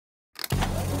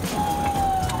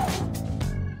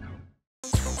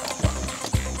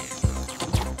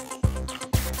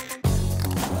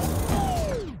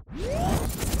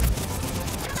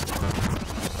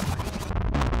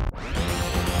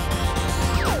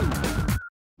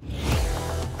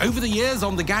Over the years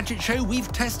on the Gadget Show,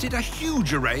 we've tested a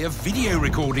huge array of video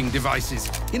recording devices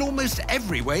in almost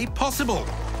every way possible.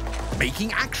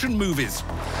 Making action movies.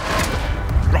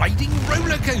 Riding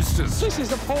roller coasters. This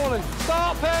is appalling.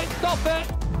 Stop it! Stop it!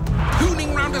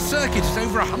 Hooning round a circuit at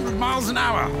over 100 miles an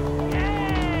hour.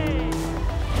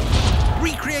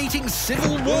 Recreating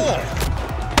Civil War.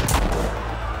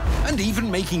 And even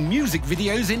making music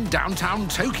videos in downtown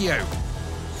Tokyo.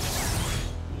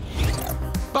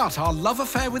 But our love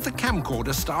affair with the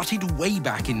camcorder started way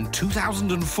back in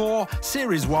 2004,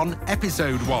 Series 1,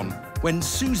 Episode 1, when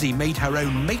Susie made her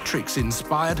own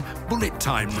Matrix-inspired bullet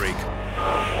time rig.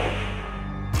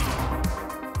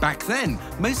 Back then,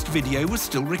 most video was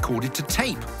still recorded to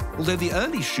tape, although the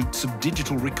early shoots of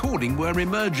digital recording were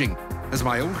emerging, as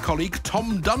my old colleague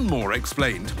Tom Dunmore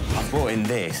explained. I brought in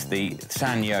this, the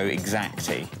Sanyo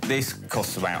Exacti. This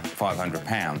costs about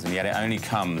 £500, and yet it only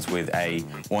comes with a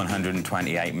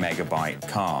 128 megabyte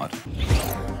card.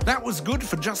 That was good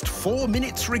for just 4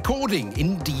 minutes recording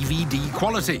in DVD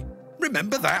quality.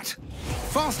 Remember that?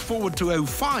 Fast forward to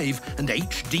 2005 and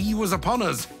HD was upon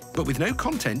us, but with no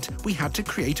content, we had to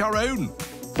create our own.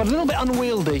 But a little bit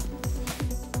unwieldy.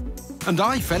 And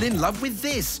I fell in love with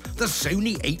this, the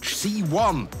Sony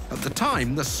HC1. At the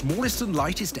time, the smallest and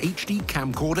lightest HD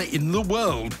camcorder in the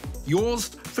world. Yours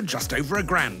for just over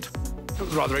 £1,000. That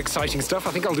was rather exciting stuff.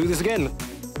 I think I'll do this again.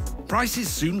 Prices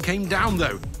soon came down,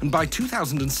 though, and by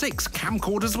 2006,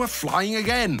 camcorders were flying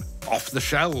again, off the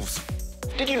shelves.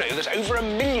 Did you know that over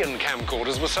 1 million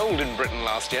camcorders were sold in Britain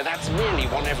last year? That's nearly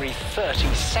one every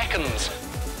 30 seconds.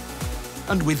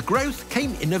 And with growth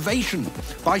came innovation.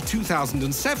 By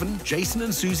 2007, Jason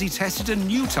and Susie tested a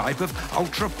new type of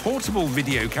ultra-portable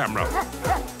video camera.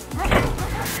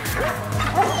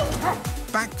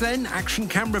 Back then, action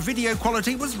camera video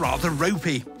quality was rather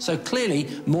ropey. So clearly,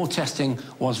 more testing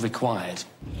was required.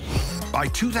 By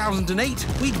 2008,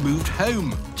 we'd moved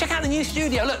home. Check out the new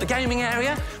studio. Look, the gaming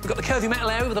area. We've got the curvy metal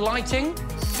area with the lighting.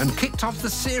 And kicked off the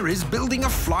series building a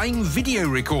flying video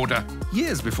recorder,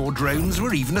 years before drones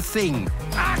were even a thing.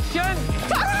 Action!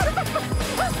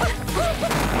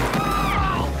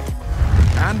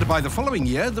 And by the following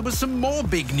year, there was some more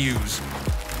big news.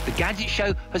 The Gadget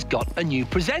Show has got a new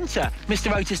presenter,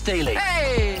 Mr. Otis Dealey.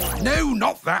 Hey! No,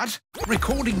 not that.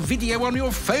 Recording video on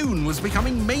your phone was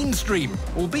becoming mainstream,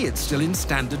 albeit still in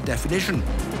standard definition.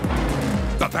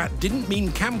 But that didn't mean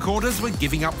camcorders were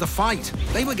giving up the fight.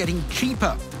 They were getting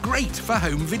cheaper, great for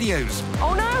home videos.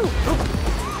 Oh, no!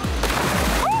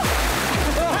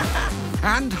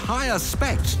 And higher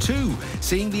spec, too,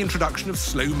 seeing the introduction of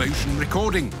slow-motion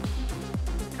recording.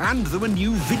 And there were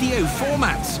new video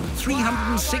formats.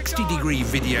 360-degree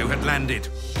video had landed.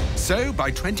 So, by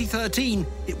 2013,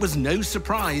 it was no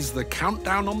surprise the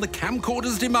countdown on the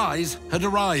camcorder's demise had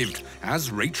arrived, as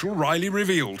Rachel Riley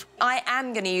revealed. I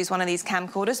am going to use one of these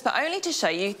camcorders, but only to show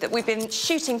you that we've been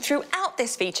shooting throughout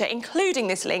this feature, including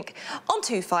this link, on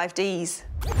 2 5Ds.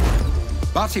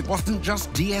 But it wasn't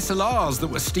just DSLRs that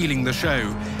were stealing the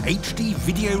show. HD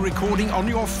video recording on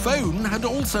your phone had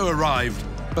also arrived.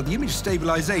 But the image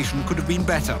stabilization could have been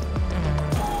better.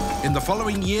 In the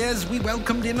following years, we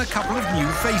welcomed in a couple of new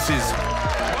faces.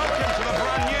 Welcome to the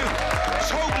brand new,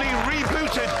 totally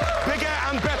rebooted, bigger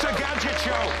and better Gadget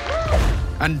Show.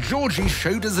 And Georgie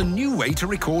showed us a new way to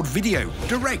record video,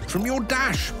 direct from your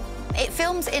dash. It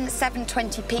films in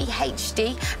 720p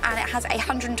HD and it has a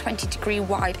 120-degree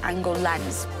wide-angle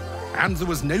lens. And there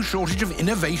was no shortage of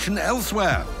innovation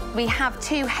elsewhere. We have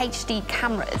 2 HD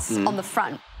cameras on the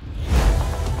front.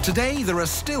 Today, there are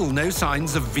still no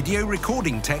signs of video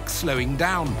recording tech slowing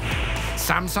down.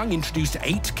 Samsung introduced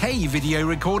 8K video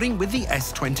recording with the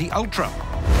S20 Ultra.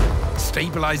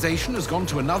 Stabilization has gone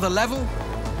to another level,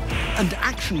 and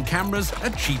action cameras are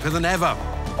cheaper than ever.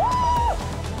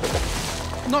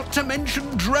 Not to mention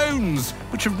drones,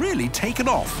 which have really taken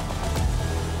off.